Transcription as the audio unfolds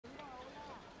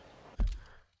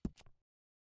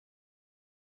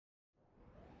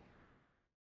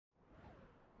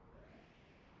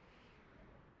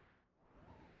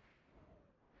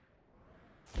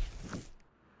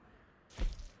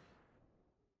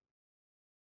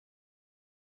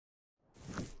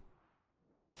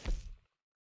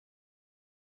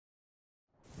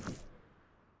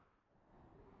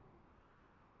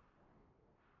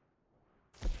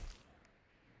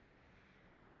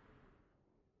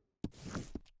Good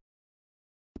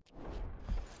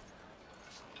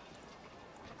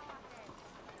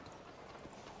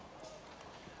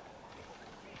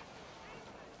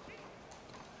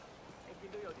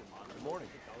morning.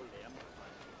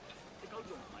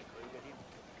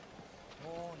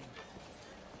 Morning.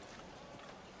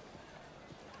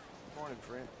 Morning,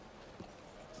 friend.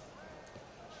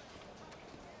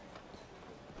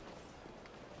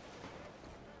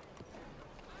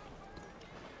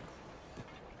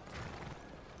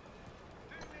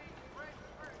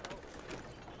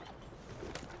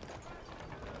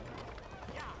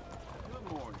 Good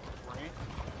morning, friend.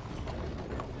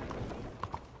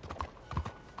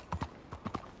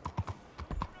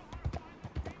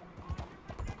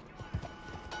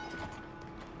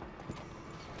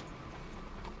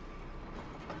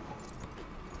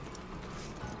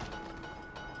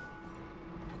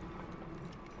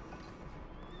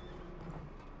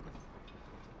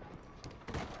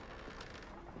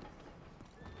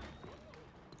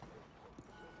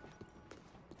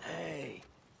 Hey,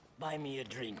 buy me a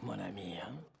drink, mon ami,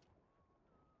 huh?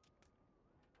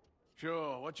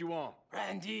 Sure, what you want?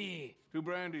 Brandy! 2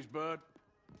 brandies, bud.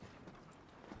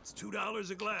 It's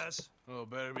 $2 a glass. Oh,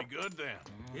 better be good then.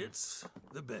 It's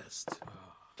the best.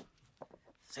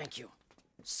 Thank you.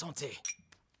 Santé.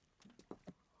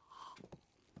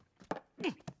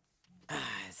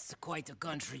 It's quite a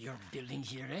country you're building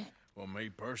here, eh? Well, me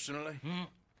personally?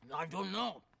 I don't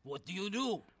know. What do you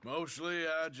do? Mostly,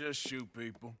 I just shoot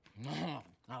people.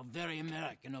 How very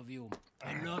American of you.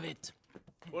 I love it.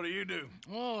 What do you do?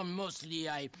 Oh, mostly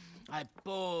I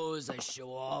pose, I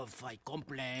show off, I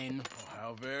complain. Oh,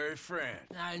 how very French.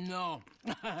 I know.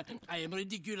 I am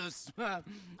ridiculous.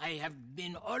 I have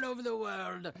been all over the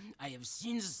world. I have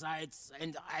seen the sights,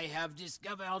 and I have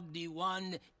discovered the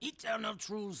one eternal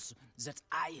truth that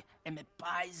I am a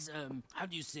pies, how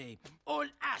do you say, all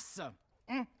ass.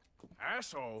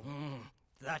 Asshole.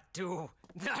 That too.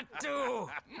 That too.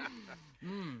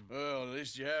 Well, at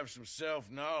least you have some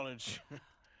self-knowledge.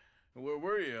 Where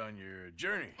were you on your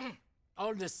journey?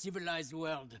 All the civilized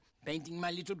world. Painting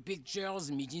my little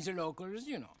pictures, meeting the locals,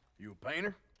 you know. You a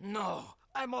painter? No,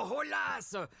 I'm a whole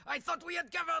ass. I thought we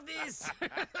had covered this.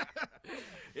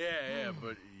 Yeah,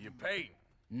 but you paint.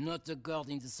 Not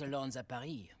according to salons at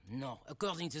Paris. No,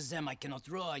 according to them, I cannot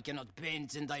draw, I cannot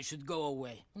paint, and I should go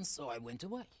away. And so I went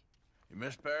away. You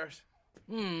miss Paris?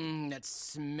 That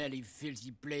smelly,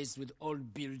 filthy place with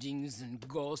old buildings and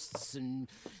ghosts and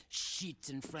shit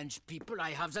and French people.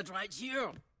 I have that right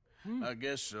here. I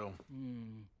guess so.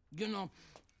 You know,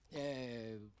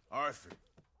 Arthur.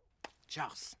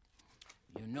 Charles.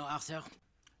 You know, Arthur?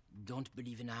 Don't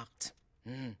believe in art.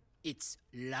 It's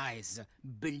lies.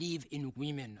 Believe in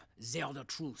women. They're the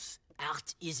truth.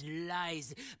 Art is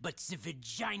lies, but the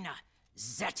vagina,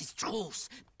 that is truth.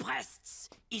 Breasts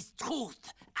is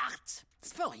truth. Art,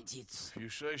 it's for idiots. If you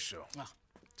say so.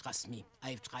 Trust me,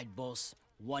 I've tried both.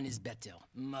 One is better.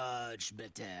 Much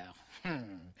better.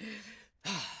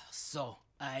 So,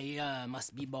 I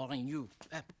must be boring you.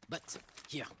 But,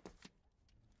 here.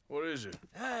 What is it?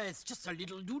 It's just a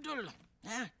little doodle.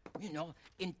 You know,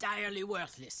 entirely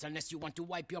worthless unless you want to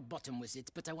wipe your bottom with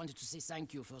it. But I wanted to say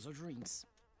thank you for the drinks.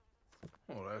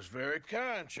 Well, that's very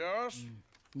kind, Charles.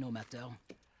 No matter.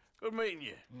 Good meeting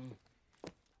you. Good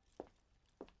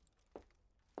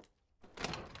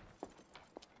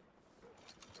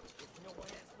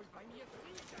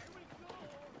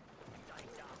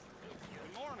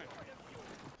morning.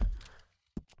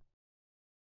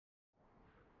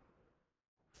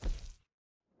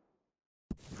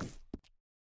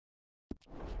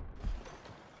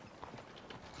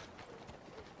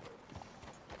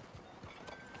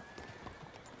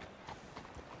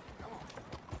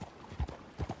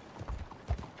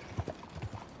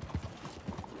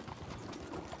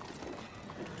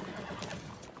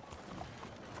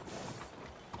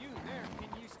 You there,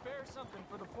 can you spare something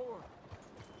for the poor?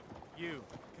 You,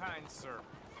 kind sir,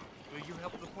 will you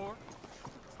help the poor?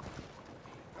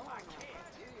 No, I can't.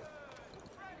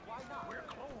 Why not? We're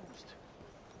closed.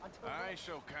 I ain't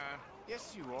so kind.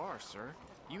 Yes, you are, sir.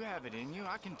 You have it in you,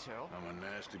 I can tell. I'm a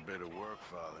nasty bit of work,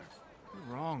 Father.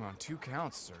 You're wrong on 2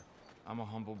 counts, sir. I'm a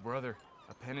humble brother,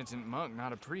 a penitent monk,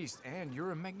 not a priest, and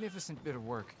you're a magnificent bit of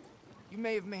work. You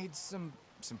may have made some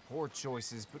poor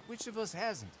choices, but which of us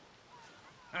hasn't?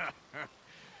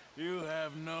 You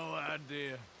have no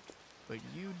idea. But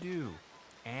you do,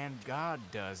 and God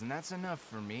does, and that's enough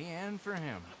for me and for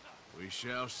him. We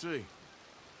shall see.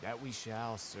 That we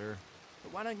shall, sir.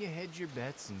 But why don't you hedge your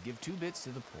bets and give 2 bits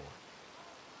to the poor?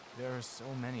 There are so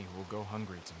many who will go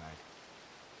hungry tonight.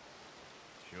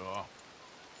 Sure.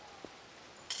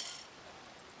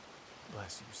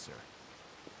 Bless you, sir.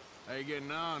 How you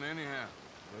getting on, anyhow?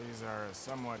 These are a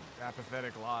somewhat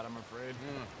apathetic lot, I'm afraid.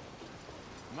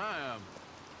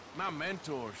 My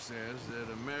mentor says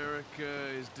that America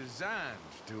is designed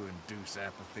to induce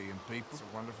apathy in people. It's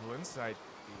a wonderful insight.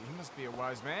 He must be a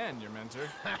wise man, your mentor.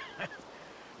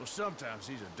 Well, sometimes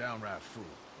he's a downright fool,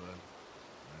 but,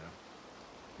 well,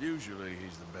 usually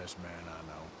he's the best man I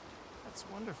know. That's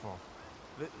wonderful.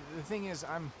 The thing is,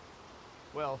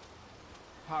 well,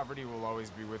 poverty will always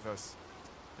be with us.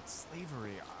 But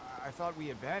slavery, I thought we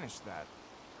had banished that.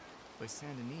 But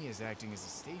Saint Denis is acting as a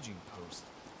staging post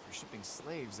for shipping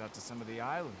slaves out to some of the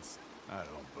islands. I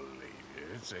don't believe you.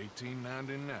 It's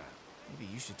 1899.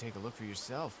 Maybe you should take a look for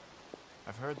yourself.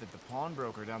 I've heard that the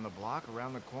pawnbroker down the block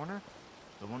around the corner,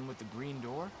 the one with the green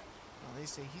door, well, they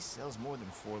say he sells more than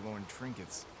forlorn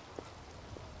trinkets.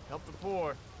 Help the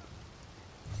poor.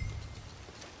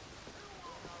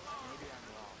 Maybe I'm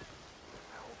wrong.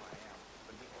 I hope I am.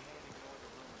 But we can't ignore the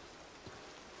rumors.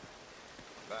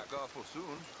 Back awful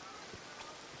soon.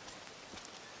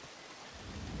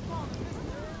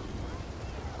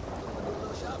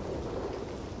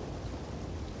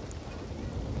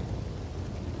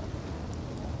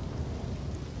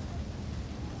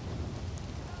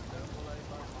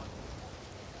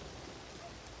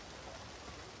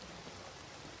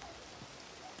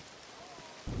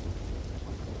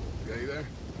 Okay there?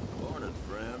 Morning,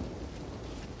 friend.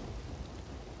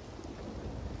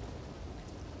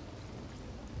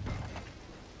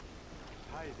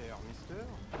 Hi there, mister.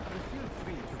 Feel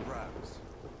free to browse.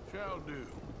 Shall do.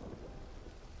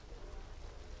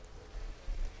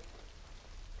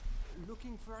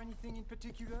 Looking for anything in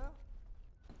particular?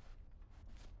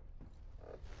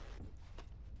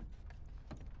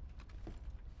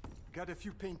 Got a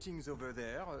few paintings over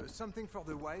there. Something for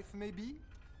the wife, maybe?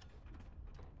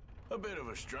 A bit of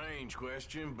a strange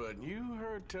question, but you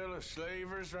heard tell of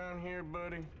slavers around here,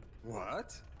 buddy?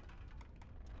 What?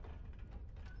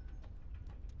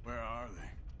 Where are they?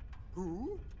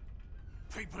 Who?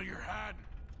 People you're hiding.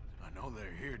 I know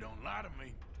they're here, don't lie to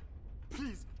me.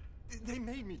 Please, they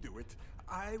made me do it.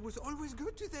 I was always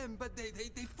good to them, but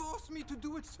they forced me to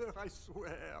do it, sir, I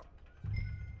swear.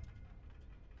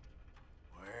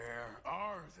 Where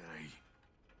are they?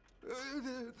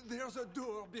 There's a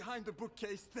door behind the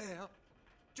bookcase there.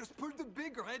 Just pull the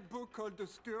big red book called The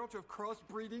Scourge of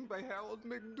Crossbreeding by Harold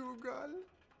McDougall.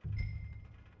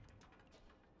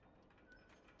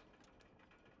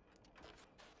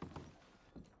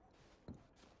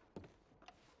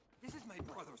 This is my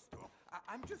brother's store.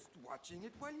 I'm just watching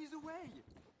it while he's away.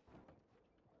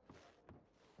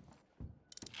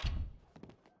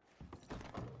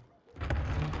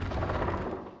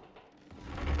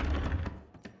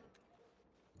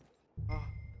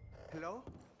 Hello?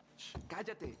 Shh,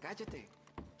 cállate, cállate.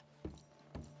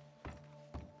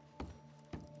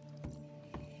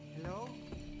 Hello?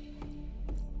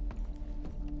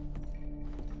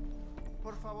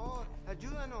 Por favor,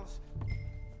 ayúdanos.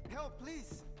 Help,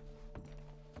 please.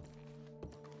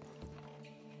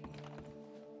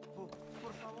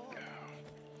 Por favor.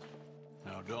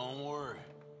 Now don't worry.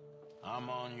 I'm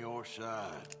on your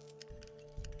side.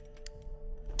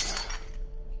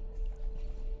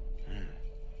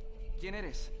 ¿Quién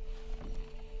eres?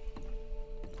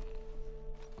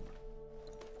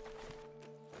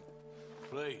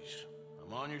 Please,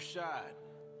 I'm on your side.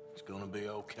 It's gonna be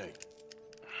okay.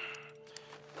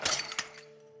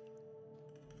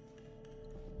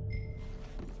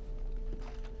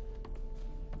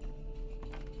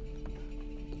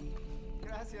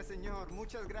 Gracias, señor.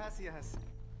 Muchas gracias.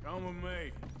 Come with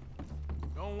me.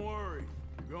 Don't worry.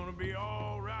 You're gonna be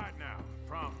all right now.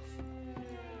 Promise.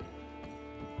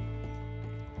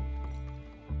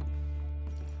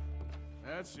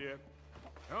 That's it.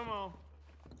 Come on.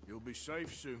 You'll be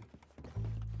safe soon.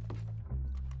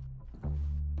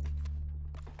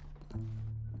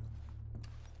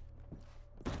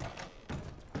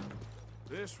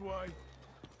 This way.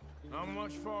 Not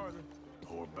much farther.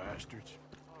 Poor bastards.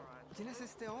 ¿Quién es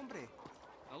este hombre?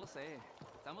 No lo sé.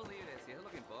 Estamos libres y eso es lo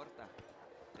que importa.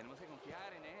 Tenemos que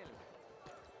confiar en él.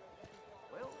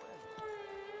 Well.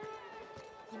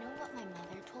 You know what my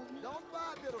mother told me? Don't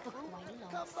buy bitter The fruit. Guaidó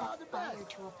Come buy set the fire best.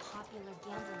 to a popular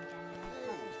gambling den in Hey,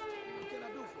 what can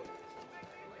I do for you?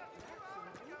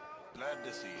 Glad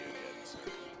to see you again, sir.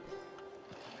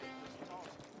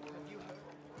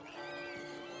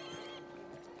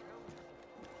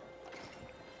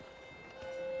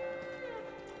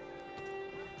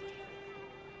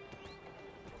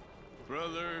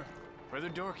 Brother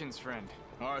Dorkin's friend.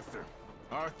 Arthur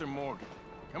Morgan.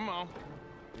 Come on.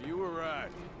 You were right.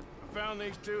 I found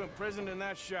these two imprisoned in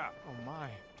that shop. Oh my.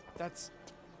 That's...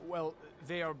 Well,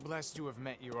 they are blessed to have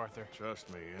met you, Arthur. Trust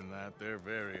me, in that they're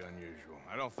very unusual.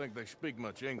 I don't think they speak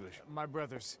much English. My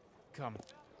brothers, come.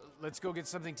 Let's go get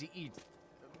something to eat.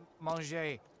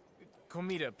 Manger.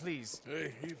 Comida, please.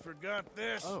 Hey, you forgot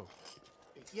this? Oh.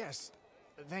 Yes.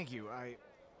 Thank you.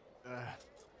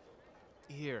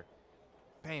 Here.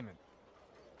 Payment.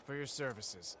 For your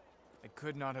services. I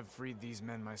could not have freed these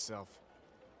men myself.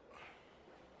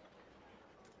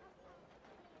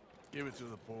 Give it to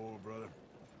the poor, brother.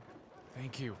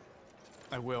 Thank you.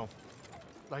 I will.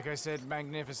 Like I said,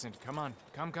 magnificent. Come on.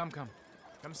 Come.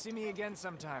 Come see me again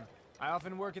sometime. I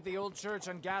often work at the old church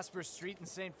on Gasper Street in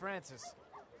St. Francis.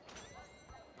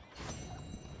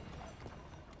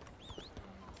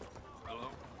 Hello?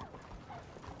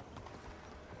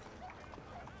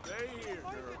 Stay here,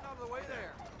 Why are you girl. getting out of the way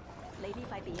there? Lady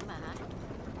ไปปีมา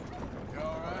You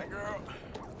all right, girl?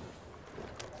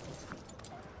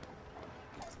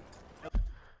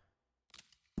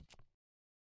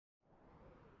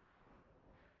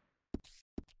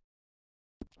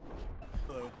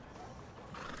 Hello.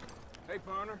 Hey,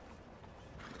 partner.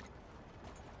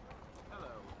 Hello,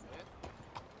 Ed.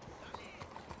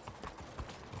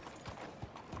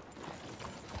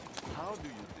 How do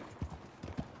you do?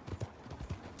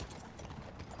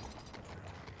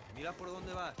 Mira por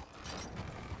dónde vas.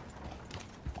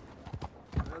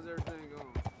 How's everything going?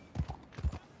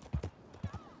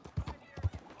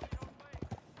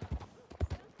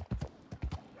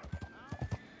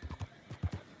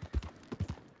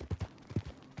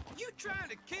 You trying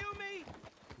to kill me?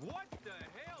 What the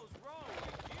hell's wrong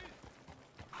with you?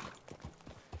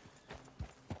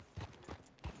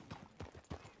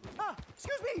 Ah,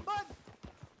 excuse me, bud.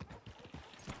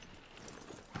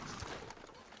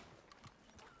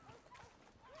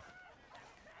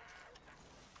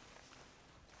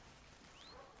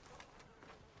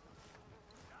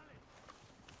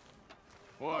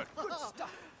 What? Good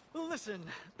stuff. Listen,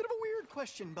 bit of a weird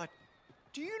question, but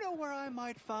do you know where I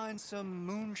might find some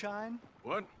moonshine?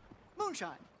 What?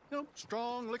 Moonshine. You know,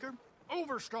 strong liquor,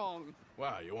 over strong.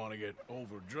 Why, you want to get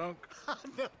over drunk?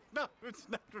 No, it's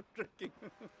not for drinking.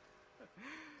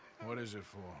 What is it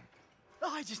for?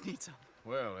 Oh, I just need some.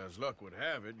 Well, as luck would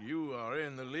have it, you are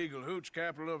in the legal hooch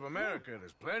capital of America.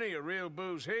 There's plenty of real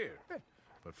booze here.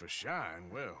 But for shine,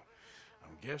 well,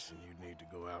 I'm guessing you'd need to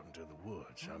go out into the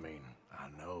woods. I mean, I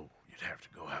know you'd have to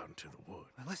go out into the woods.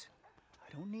 Now listen,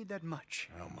 I don't need that much.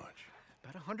 How much?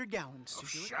 About 100 gallons. Of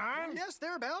to do it. shine? Yes,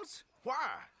 thereabouts. Why?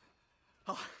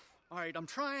 Oh, all right, I'm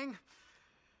trying.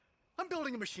 I'm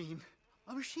building a machine.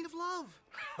 A machine of love.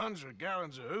 100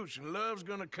 gallons of hooch and love's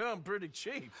gonna come pretty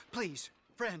cheap. Please,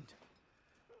 friend.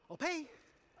 I'll pay.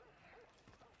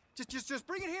 Just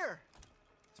bring it here.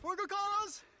 It's for a good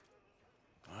cause.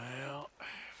 Well,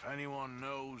 if anyone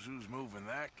knows who's moving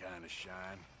that kind of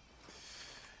shine,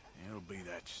 it'll be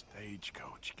that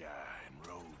stagecoach guy in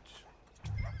Rhodes.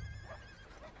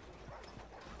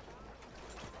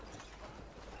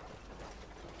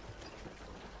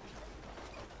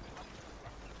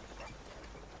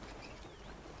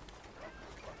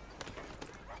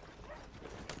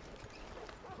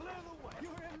 Clear the way.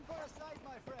 You're in for a sight,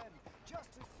 my friend. Just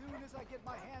as soon as I get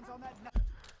my hands on that.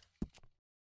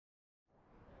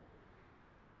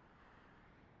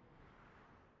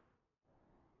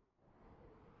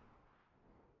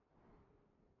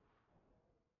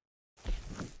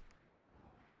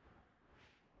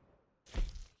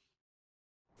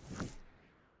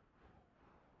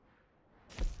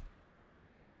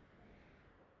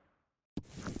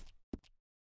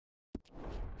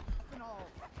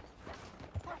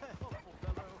 What a helpful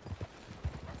fellow.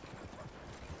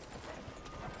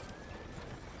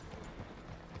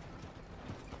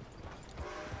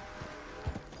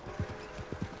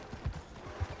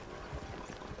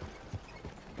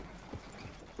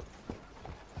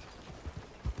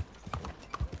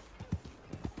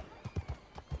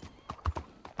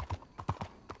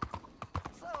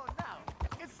 So now,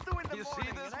 it's 2 in the You see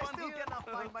morning, this and I one still here? cannot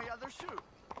find my other shoe.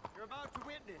 You're about to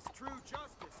witness true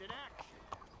justice in action.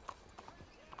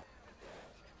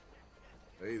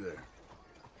 Hey there.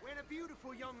 When a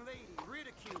beautiful young lady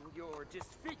ridiculed your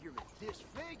disfigurement,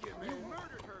 Disfigurement? you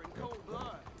murdered her in cold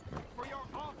blood. For your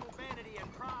awful vanity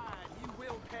and pride, you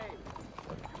will pay.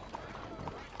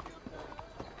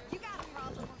 You got a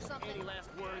problem or something? Any last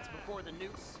words before the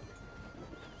noose?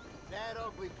 That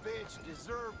ugly bitch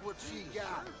deserved what she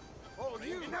got. Oh,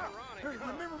 you! Hey,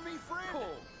 remember me, friend?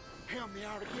 Cool. Help me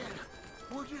out again,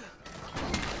 would you?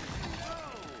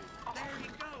 Oh, there he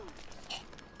goes.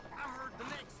 I heard the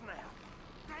neck snap.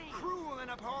 Cruel and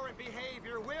abhorrent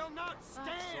behavior will not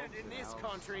stand in this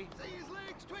country. See his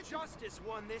legs twitching. Justice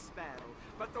won this battle,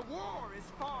 but the war is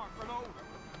far from over.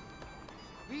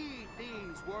 Heed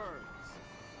these words.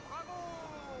 Bravo!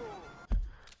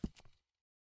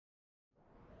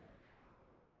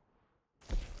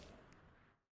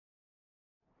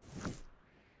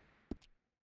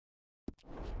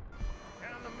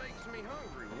 Kinda makes me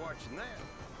hungry watching that.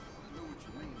 I know what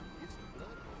you mean. It's the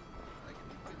blood. They can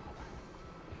be bitten.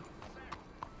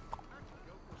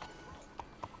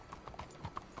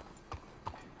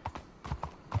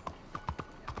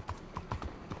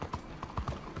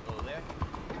 Hello there.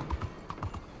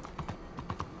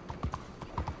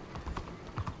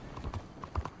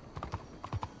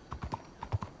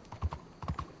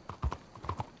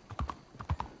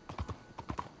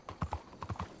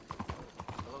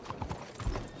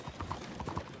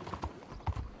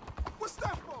 What's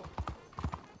that for?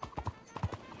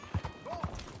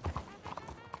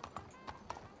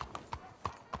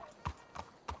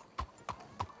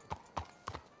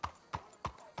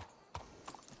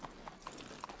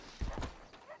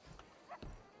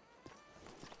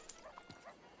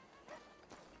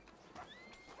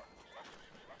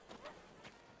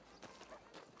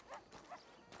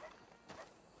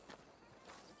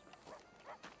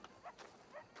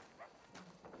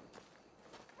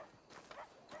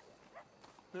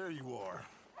 There you are.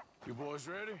 You boys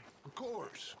ready? Of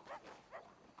course.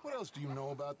 What else do you know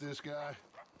about this guy?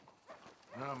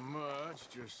 Not much,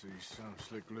 just he's some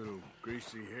slick little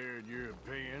greasy-haired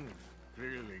European who's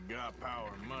clearly got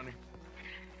power and money.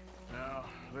 Now,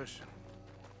 listen.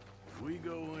 If we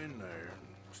go in there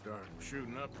and start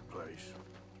shooting up the place,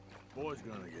 boy's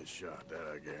gonna get shot, that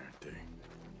I guarantee.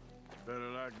 A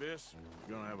fella like this is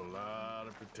gonna have a lot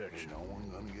of protection. Ain't no one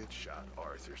gonna get shot,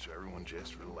 Arthur, so everyone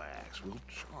just relax. We'll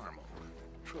charm them.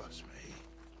 Trust me.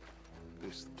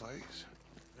 This the place?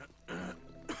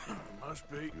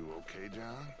 Must be. You okay,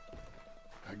 John?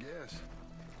 I guess.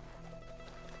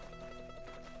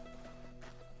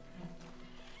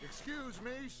 Excuse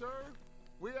me, sir.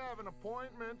 We have an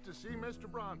appointment to see Mr.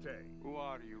 Bronte. Who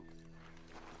are you?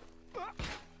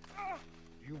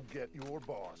 You get your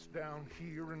boss down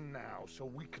here and now so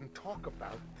we can talk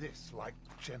about this like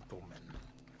gentlemen.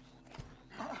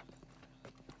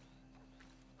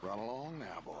 Run along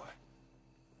now, boy.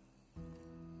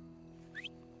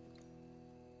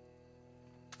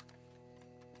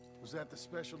 Was that the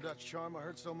special Dutch charm I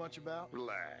heard so much about?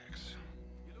 Relax.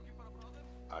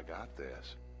 I got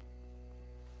this.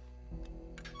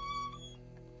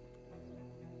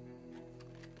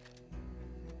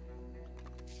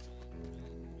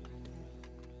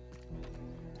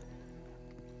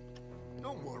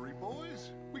 Don't worry,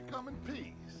 boys. We come in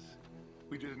peace.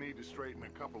 We just need to straighten a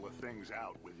couple of things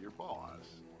out with your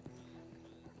boss.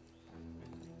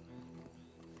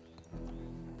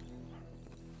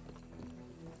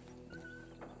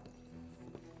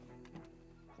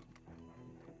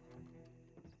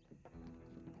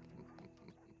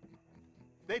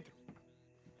 Dentro.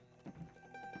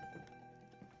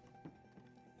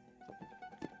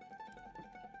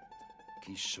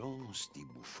 Chi sono sti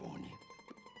buffoni?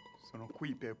 Sono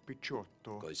qui per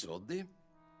Picciotto. Coi soldi?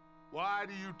 Why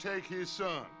do you take his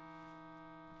son?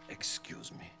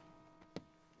 Excuse me.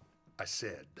 I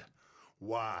said,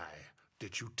 why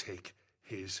did you take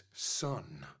his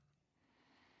son?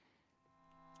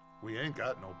 We ain't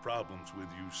got no problems with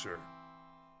you, sir.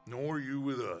 Nor you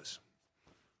with us.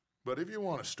 But if you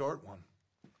want to start one,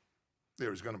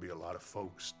 there's gonna be a lot of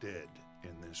folks dead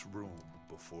in this room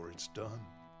before it's done.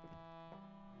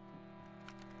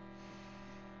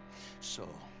 So,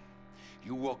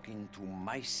 you walk into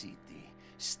my city,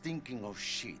 stinking of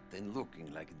shit and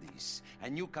looking like this,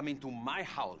 and you come into my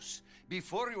house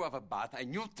before you have a bath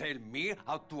and you tell me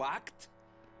how to act?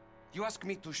 You ask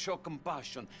me to show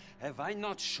compassion. Have I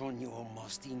not shown you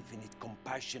almost infinite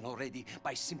compassion already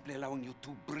by simply allowing you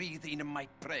to breathe in my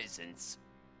presence?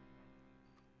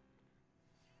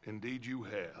 Indeed you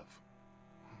have.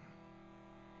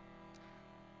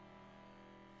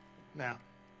 Now,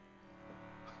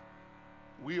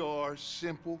 we are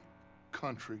simple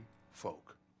country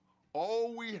folk.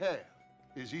 All we have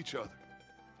is each other.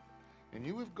 And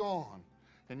you have gone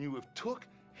and you have took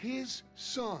his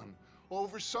son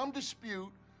over some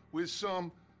dispute with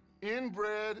some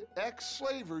inbred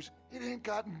ex-slavers. It ain't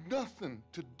got nothing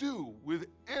to do with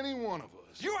any one of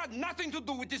us. You had nothing to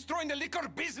do with destroying the liquor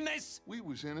business! We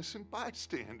was innocent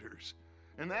bystanders.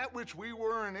 And that which we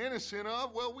weren't innocent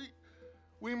of, well,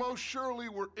 we most surely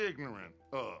were ignorant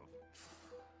of.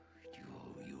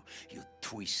 You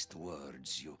twist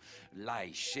words, you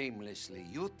lie shamelessly.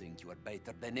 You think you are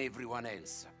better than everyone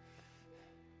else.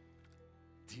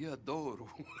 Ti adoro.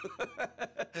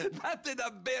 Batte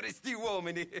davvero sti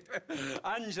uomini.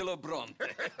 Angelo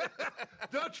Bronte.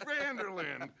 Dutch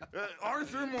Vanderland.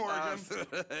 Arthur Morgan.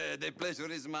 The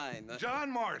pleasure is mine.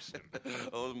 John Marston.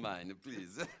 All mine,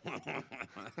 please.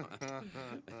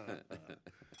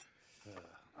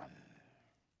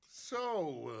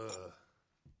 So,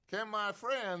 can my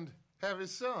friend have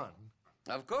his son?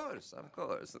 Of course, of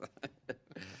course.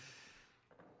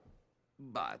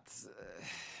 But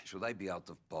should I be out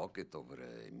of pocket over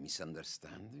a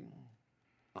misunderstanding?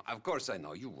 Of course I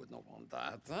know you would not want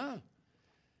that, huh?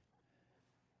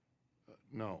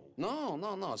 No.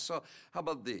 No. So how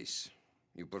about this?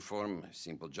 You perform a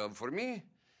simple job for me,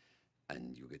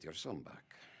 and you get your son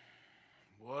back.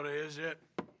 What is it?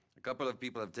 A couple of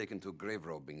people have taken to grave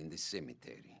robbing in this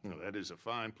cemetery. Well, that is a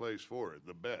fine place for it,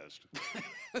 the best.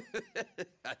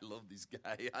 I love this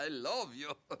guy. I love you.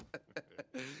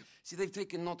 See, they've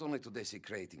taken not only to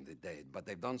desecrating the dead, but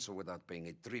they've done so without paying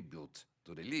a tribute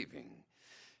to the living.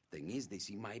 Thing is, they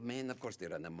see my men, of course they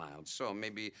run a mile. So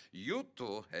maybe you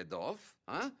two head off,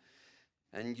 huh?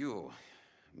 And you,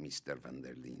 Mr. Van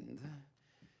der Linde,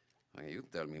 you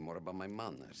tell me more about my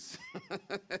manners.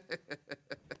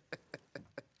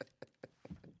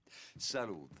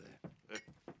 Salute.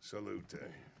 Salute.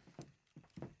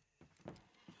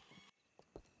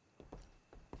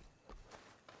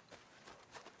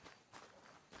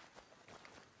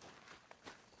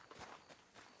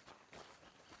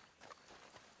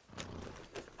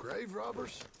 Grave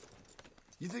robbers?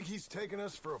 You think he's taking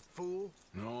us for a fool?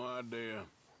 No idea.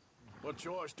 What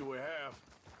choice do we have?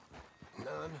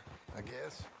 None, I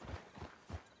guess.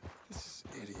 This is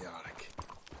idiotic.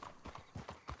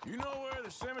 You know where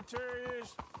the cemetery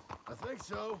is? I think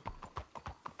so.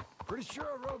 Pretty sure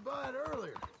I rode by it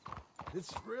earlier.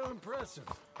 It's real impressive.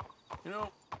 You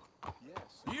know,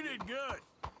 yes. You did good,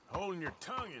 holding your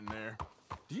tongue in there.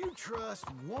 Do you trust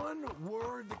one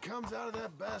word that comes out of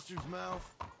that bastard's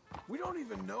mouth? We don't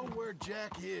even know where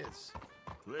Jack is.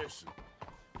 Listen,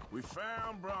 we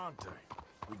found Bronte.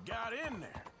 We got in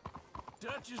there.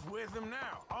 Dutch is with him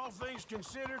now. All things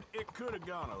considered, it could have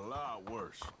gone a lot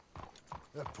worse.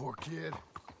 That poor kid.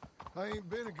 I ain't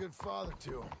been a good father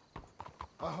to him.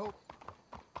 I hope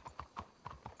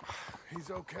he's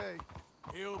okay.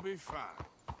 He'll be fine.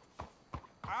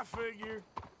 I figured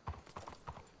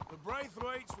the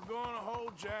Braithwaites were going to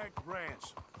hold Jack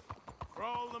ransom for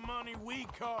all the money we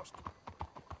cost him.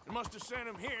 They must have sent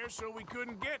him here so we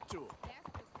couldn't get to him.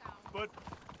 But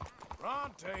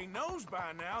Bronte knows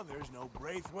by now there's no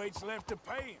Braithwaites left to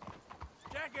pay him.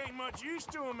 Jack ain't much use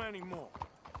to him anymore.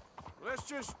 Let's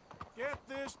just get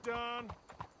this done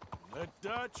and let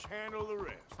Dutch handle the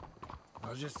rest.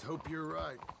 I just hope you're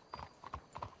right.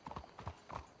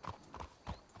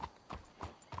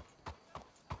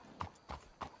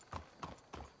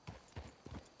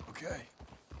 Okay,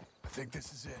 I think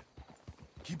this is it.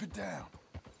 Keep it down.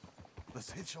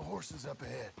 Let's hitch the horses up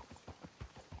ahead.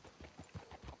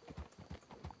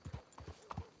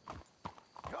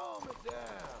 Calm it down.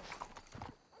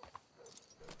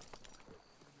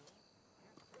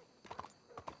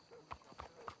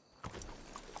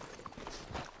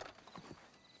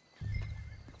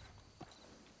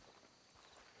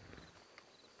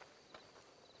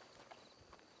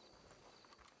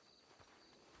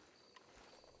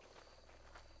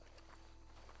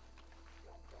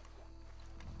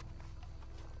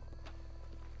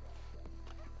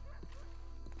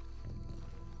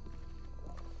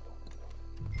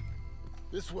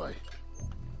 This way.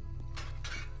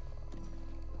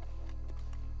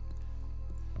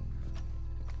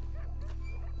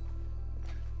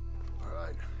 All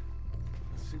right.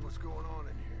 Let's see what's going on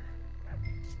in here.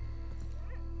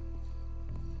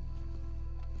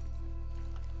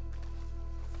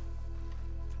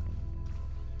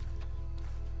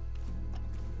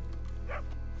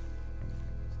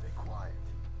 Stay quiet.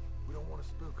 We don't want to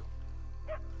spook them.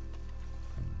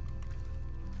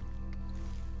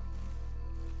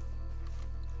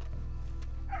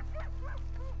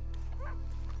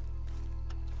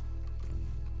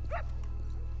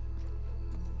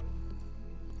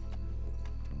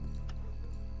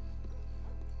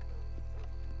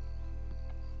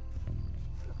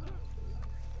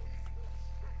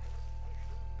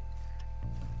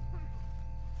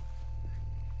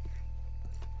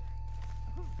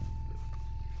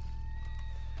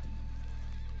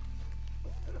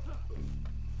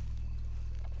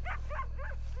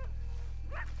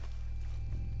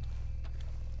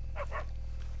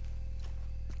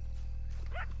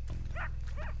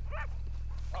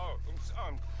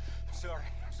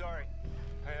 Sorry.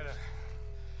 I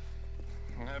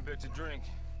had a bit to drink.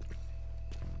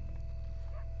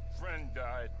 friend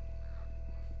died.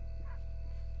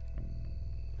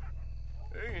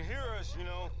 They can hear us, you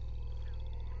know.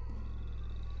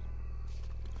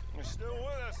 They're still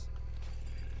with us.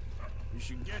 You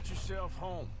should get yourself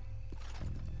home.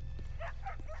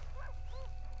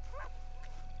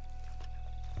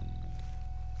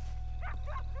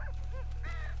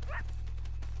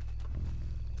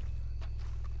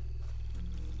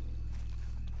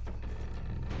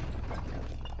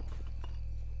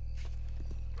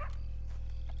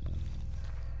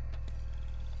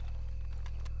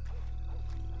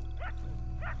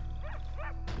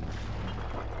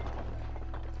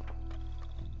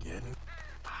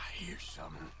 I hear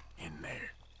something in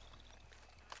there.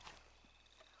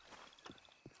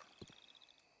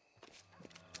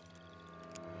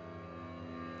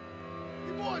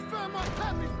 You boys found my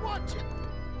puppies, watch it!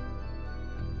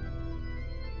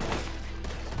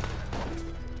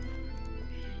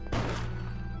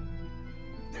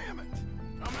 Damn it!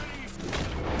 How many?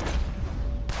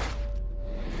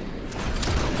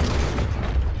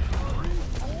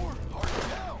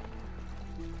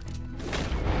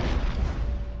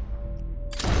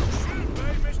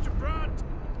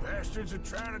 Bastards are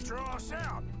trying to draw us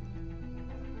out.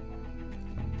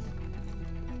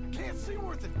 Can't see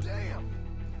worth a damn.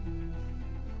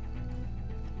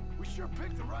 We sure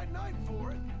picked the right night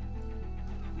for it.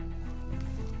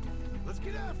 Let's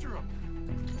get after them.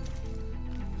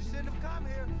 You shouldn't have come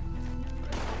here.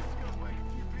 This is gonna wake a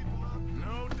few people up.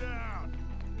 No doubt.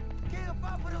 Kill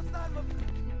Buffalo son of a...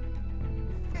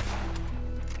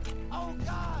 Oh,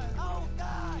 God! Oh,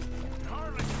 God! You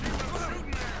hardly see what I'm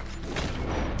shooting at.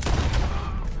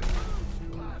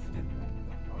 Blasted.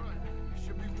 All right, there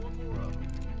should be one more of them.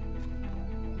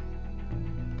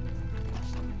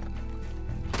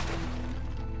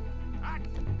 I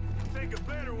think a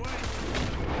better way.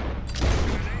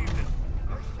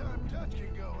 Next time Dutch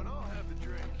can go and I'll have the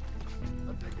drink.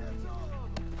 I think that's all of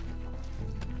them.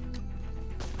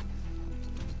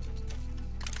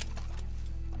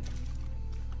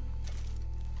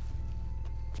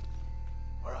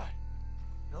 All right,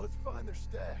 now let's find their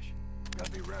stash.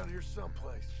 Gotta be around here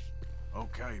someplace.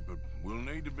 Okay, but we'll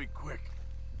need to be quick.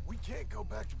 We can't go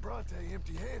back to Bronte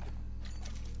empty-handed.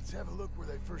 Let's have a look where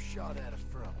they first shot at us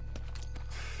from.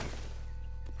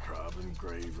 Robbing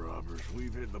grave robbers.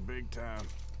 We've hit the big time.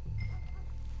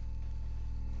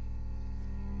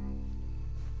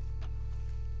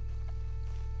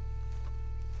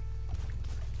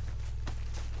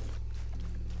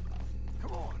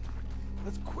 Come on.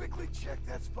 Let's quickly check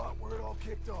that spot where it all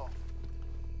kicked off.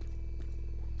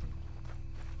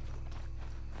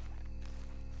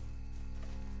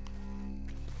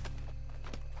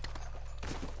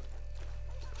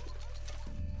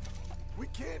 We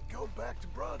can't go back to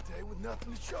Bronte with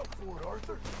nothing to show for it,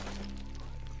 Arthur.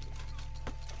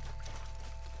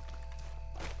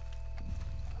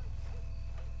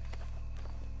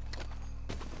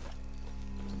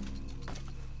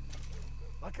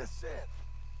 Like I said,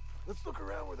 let's look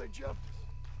around where they jumped us.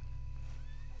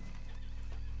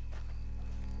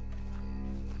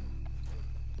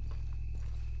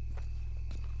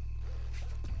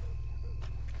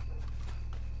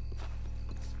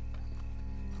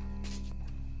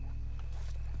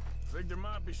 Think there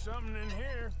might be something in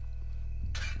here.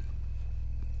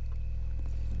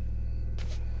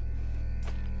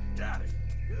 Got it.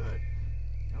 Good.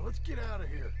 Now let's get out of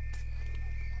here.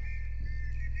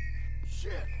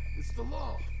 Shit, it's the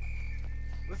law.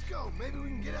 Let's go. Maybe we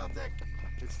can get out that...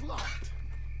 It's locked.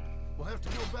 We'll have to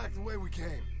go back the way we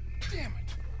came. Damn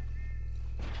it.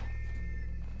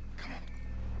 Come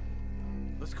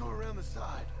on. Let's go around the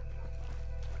side.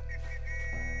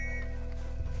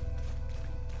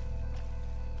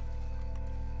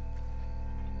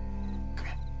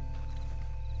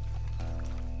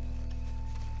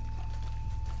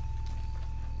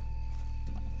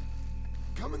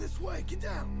 Coming this way, get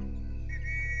down!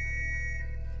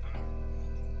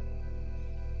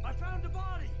 I found a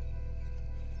body!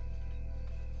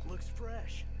 Looks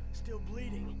fresh, still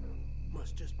bleeding.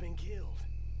 Must just been killed.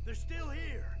 They're still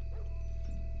here!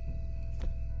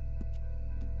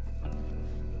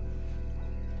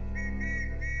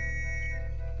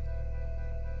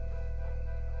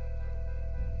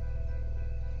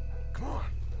 Come on,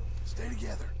 stay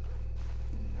together.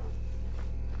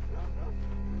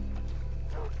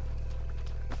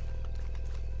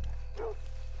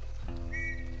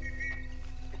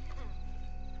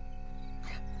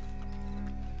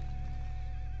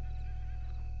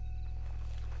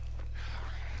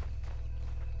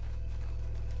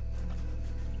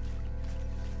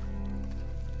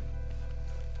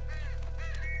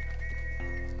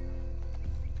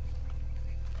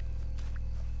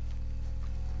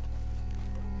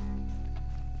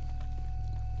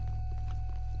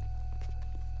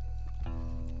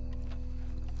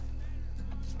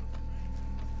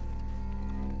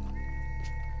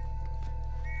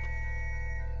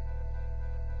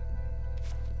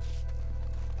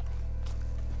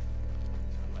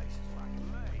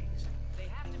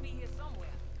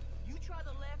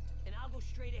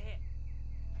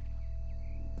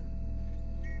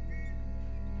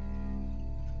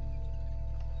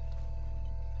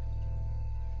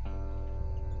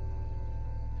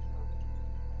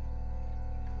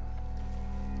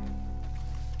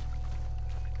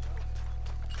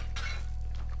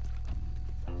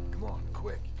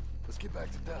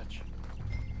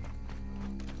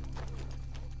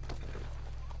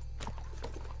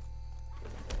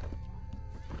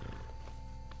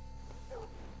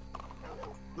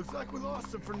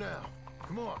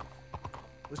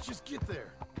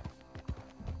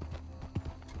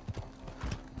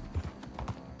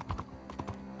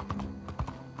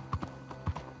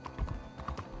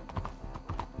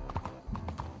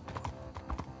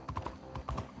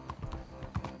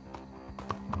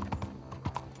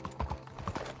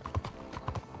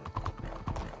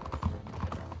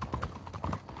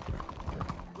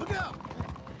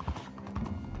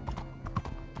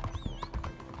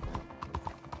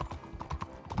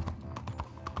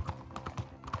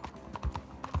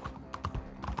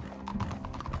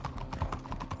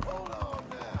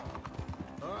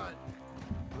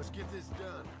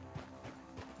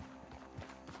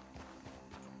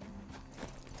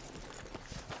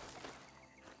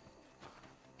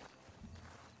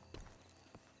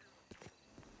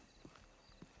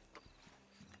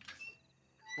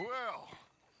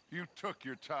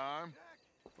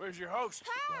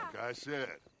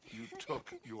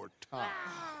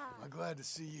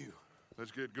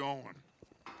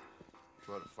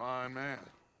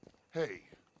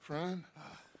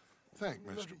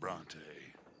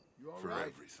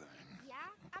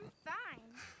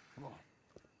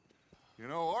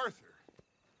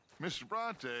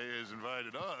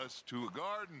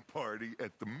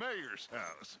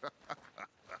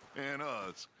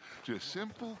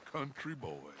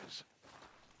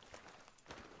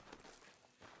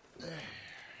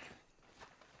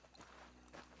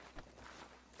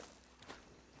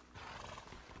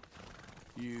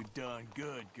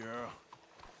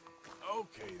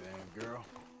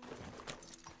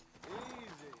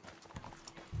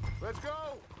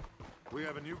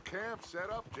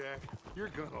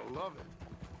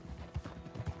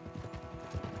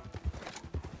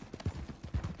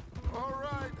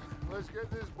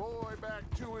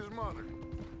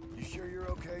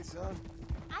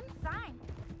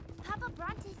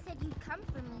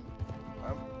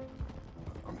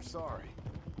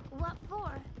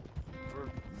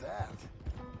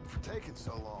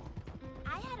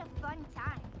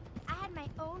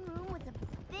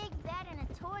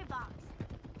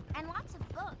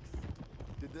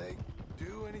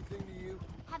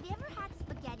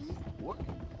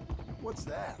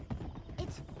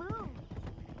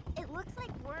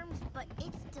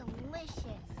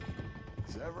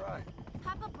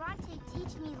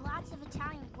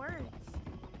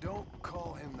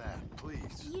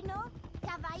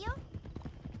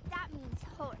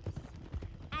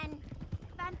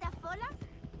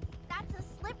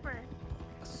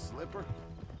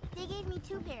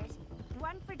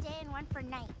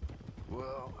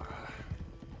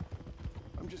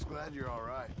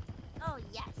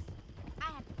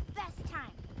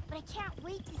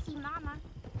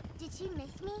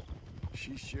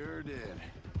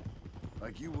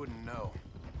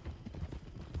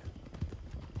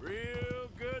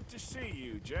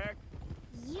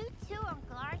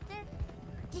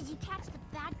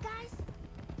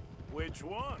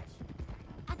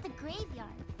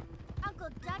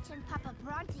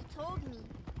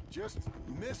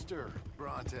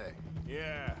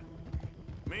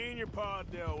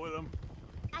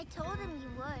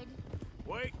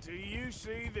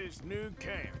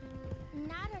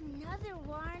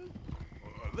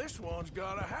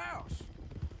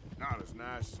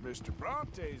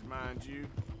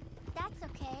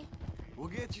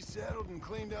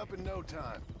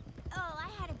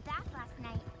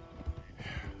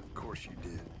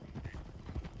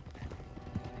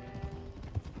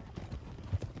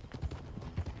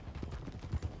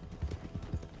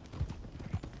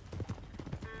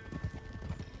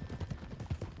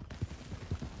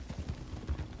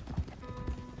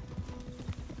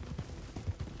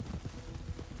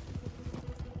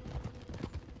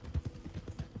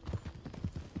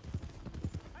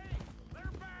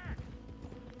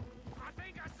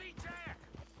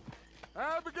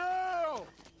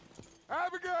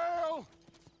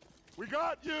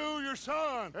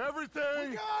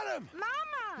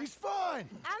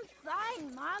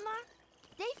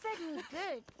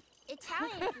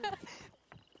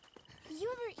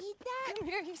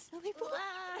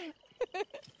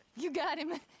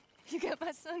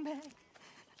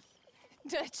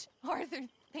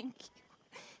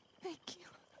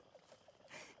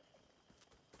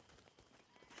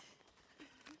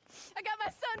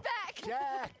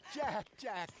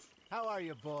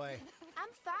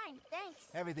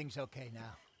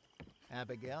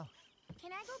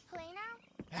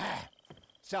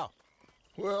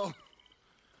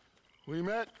 We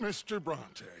met Mr.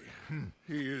 Bronte.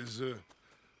 He is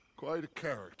quite a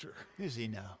character. Is he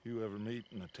now? You ever meet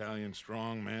an Italian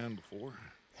strong man before?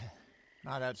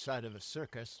 Not outside of a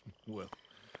circus. Well,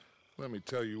 let me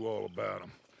tell you all about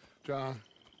him. John,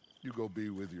 you go be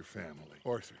with your family.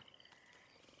 Arthur,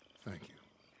 thank you.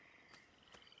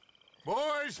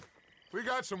 Boys, we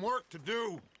got some work to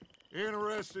do.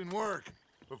 Interesting work.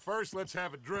 But first, let's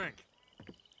have a drink.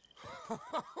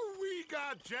 We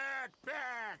got Jack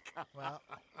back! Well,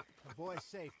 the boy's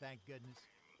safe, thank goodness.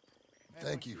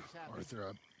 Thank you,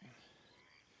 Arthur.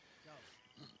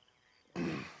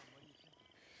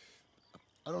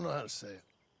 I don't know how to say it.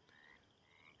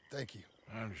 Thank you.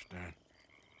 I understand.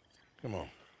 Come on.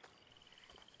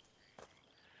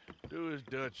 Do as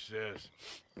Dutch says.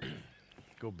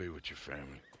 Go be with your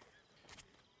family.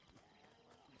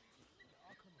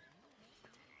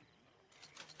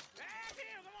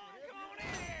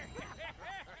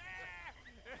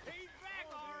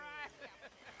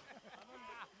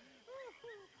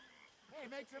 Hey,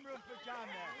 make some room for John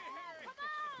there. Come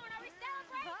on, are we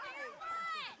celebrating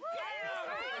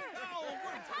or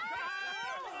what?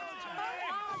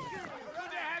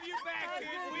 Good to have you back,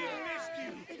 kid. We missed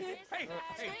you. Hey,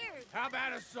 how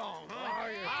about a song?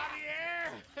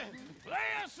 Javier, play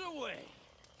us away.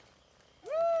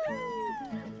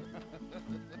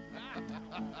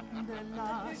 De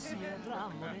la sierra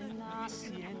morena,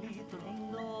 cielito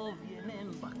lindo, vienen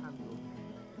bajando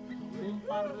un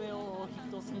par de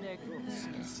ojitos negros,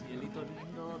 cielito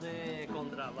lindo de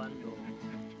contrabando.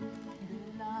 De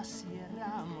la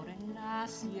sierra morena,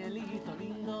 cielito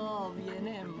lindo,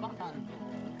 vienen bajando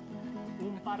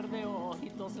un par de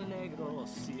ojitos negros,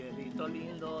 cielito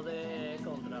lindo de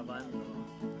contrabando.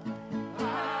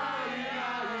 Ay,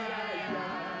 ay, ay,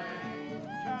 ay,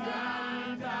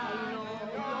 canta y no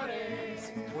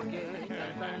llores, porque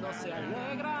cantando se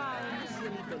alegran,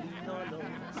 cielito lindo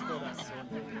los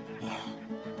corazones.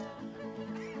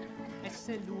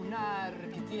 Ese lunar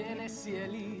que tiene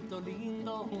cielito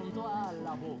lindo junto a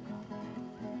la boca,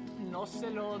 no se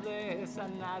lo des a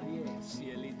nadie,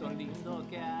 cielito lindo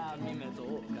que a mí me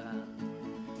toca.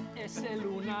 Ese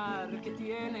lunar que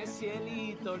tiene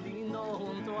cielito lindo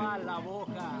junto a la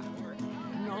boca,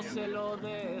 no se lo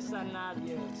des a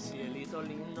nadie, cielito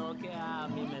lindo que a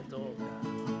mí me toca.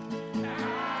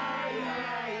 Ay,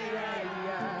 ay, ay,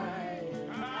 ay,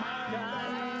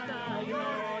 canta y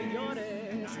no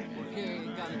llores,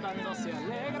 porque cantando se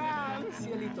alegran,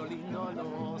 cielito lindo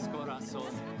los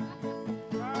corazones.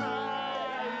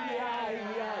 Ay, ay,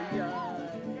 ay,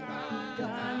 ay,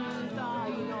 canta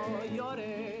y no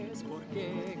llores,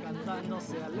 porque cantando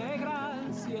se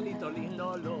alegran, cielito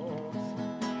lindo los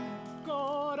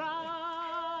corazones.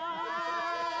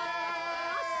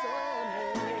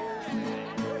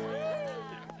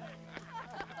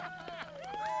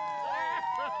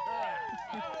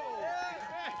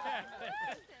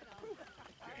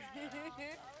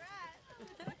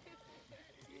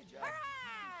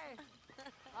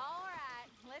 All right,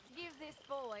 let's give this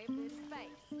boy a bit of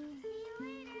space. See you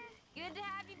later. Good to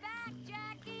have you back,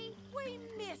 Jackie. We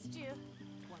missed you.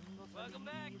 Welcome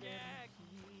back, Jack.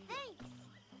 Thanks.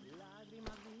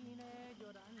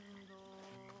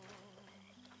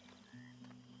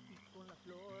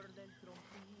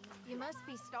 You must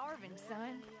be starving,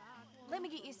 son. Let me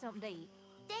get you something to eat.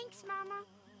 Thanks, Mama.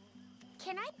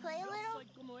 Can I play a little?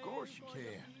 Of course you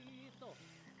can.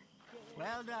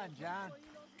 Well done, John.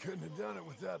 Couldn't have done it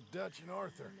without Dutch and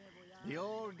Arthur. The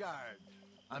old guard.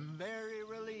 I'm very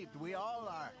relieved. We all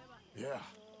are. Yeah.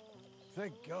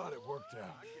 Thank God it worked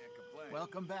out.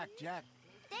 Welcome back, Jack.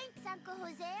 Thanks, Uncle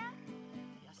Hosea.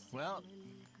 Well,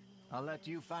 I'll let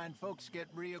you fine folks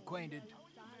get reacquainted.